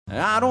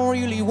I don't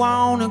really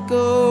wanna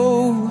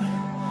go.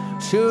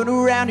 Turn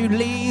around, you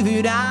leave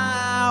it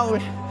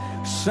out.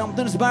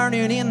 Something's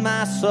burning in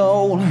my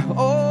soul.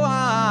 Oh,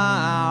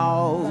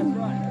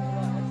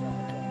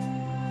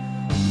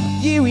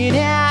 you and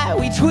I,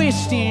 we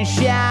twist and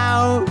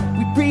shout.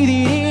 We breathe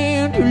it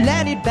in to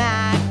let it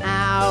back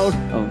out.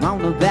 I'm on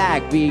the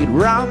backbeat,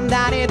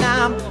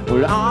 rum-da-de-dum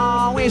will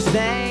always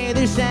stay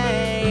the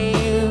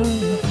same.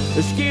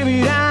 Let's give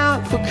it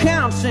out for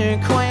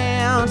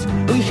consequence.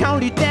 We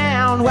hold it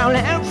down while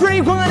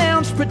everyone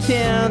else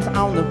pretends.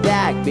 On the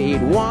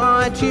backbeat,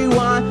 1, 2,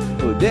 1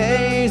 for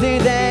days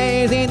and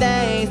days and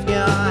days.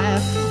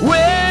 God,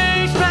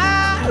 waste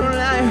my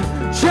life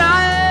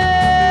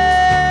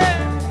trying,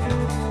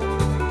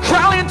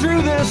 crawling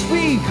through the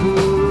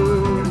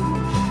speakers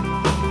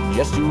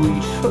just to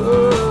reach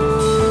her.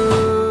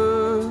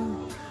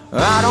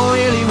 I don't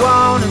really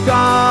wanna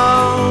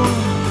go.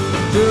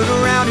 Turn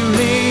around and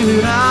leave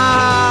it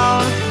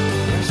out.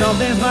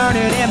 Something's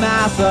burning in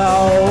my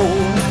soul.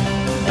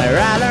 I'd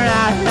rather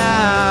not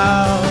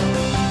know.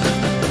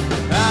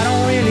 I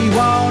don't really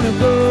wanna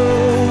go.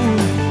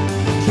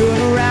 Turn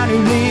around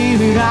and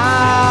leave it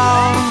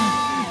out.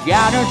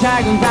 Got her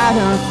tagging by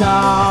the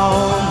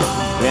soul,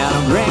 and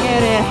I'm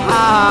bringing it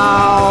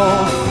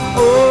home.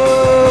 Oh.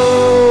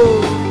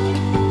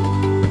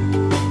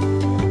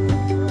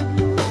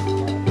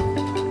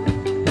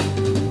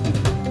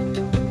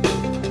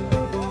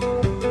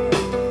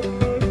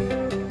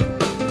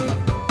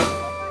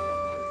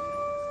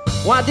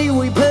 Why do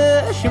we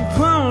push and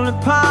pull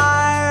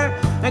apart,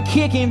 and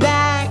kicking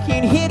back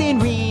and hitting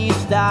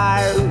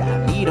restart?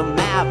 I need a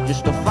map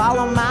just to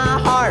follow my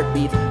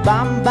heartbeat.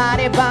 Bum,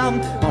 body,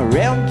 bum, a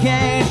real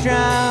cage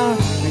drum.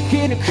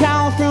 Getting a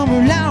call from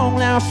a long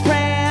lost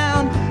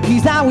friend.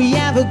 He's are we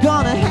ever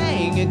gonna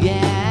hang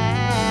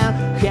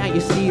again? Can't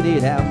you see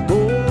that I'm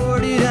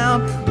boarded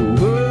up? The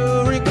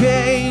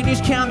hurricane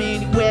is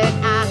coming when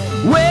I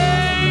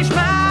waste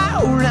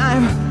my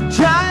life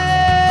trying,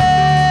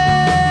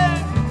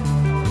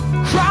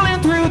 crawling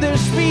through the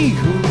speakers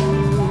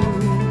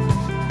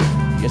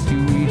just to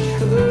reach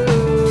her.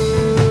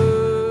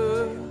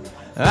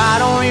 I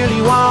don't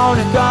really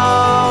wanna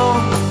go.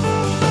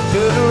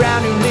 Turn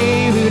around and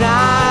leave it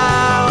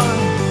out.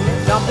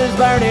 Something's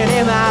burning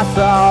in my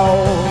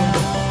soul.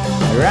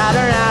 I'd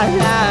rather not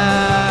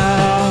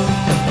know.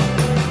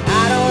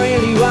 I don't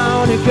really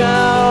wanna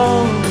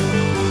go.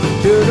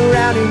 Turn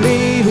around and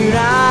leave it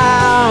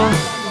out.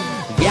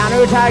 Got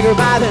her tiger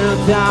by the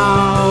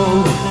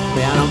toe,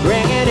 and I'm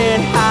bringing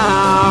it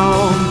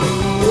home.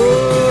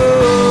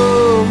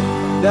 Ooh,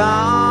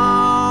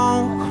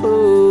 don't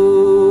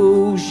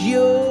close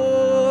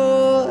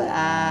your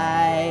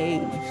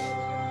eyes.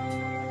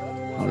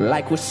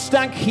 Like we're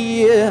stuck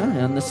here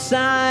and the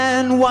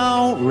sun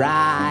won't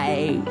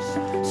rise.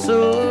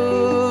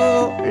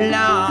 So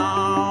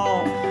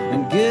long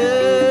and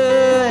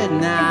good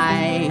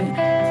night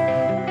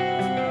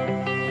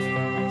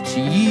to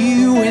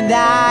you and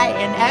I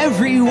and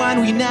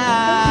everyone we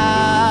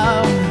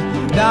know.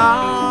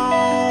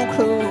 Don't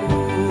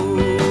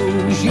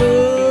close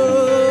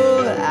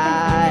your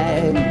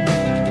eyes,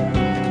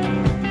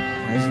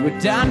 as we're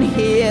done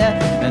here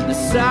and the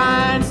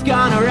sun's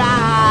gonna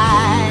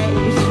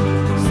rise.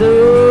 So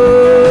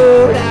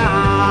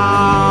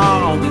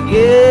long and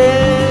goodbye.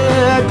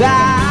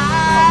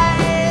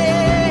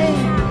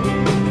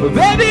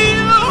 Baby,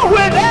 you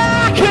and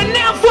I can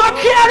never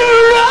get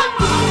along.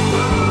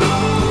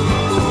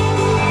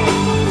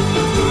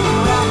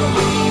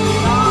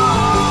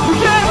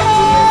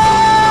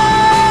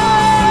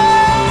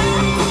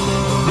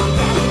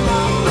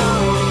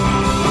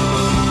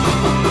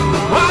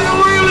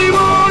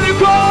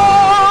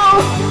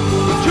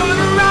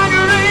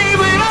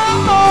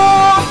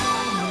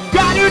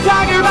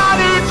 Talking about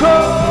it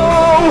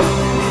all,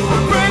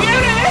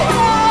 bringing it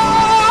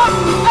home.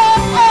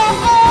 Oh,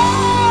 oh, oh.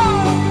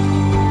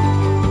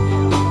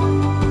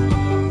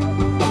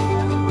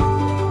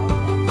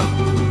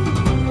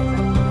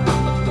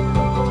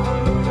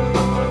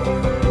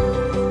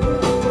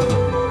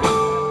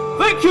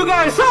 Thank you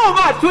guys so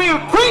much. We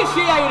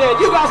appreciate it.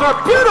 You guys are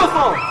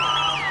beautiful.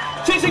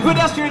 Chasing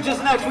Pedestrians is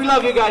next. We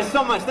love you guys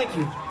so much. Thank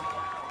you.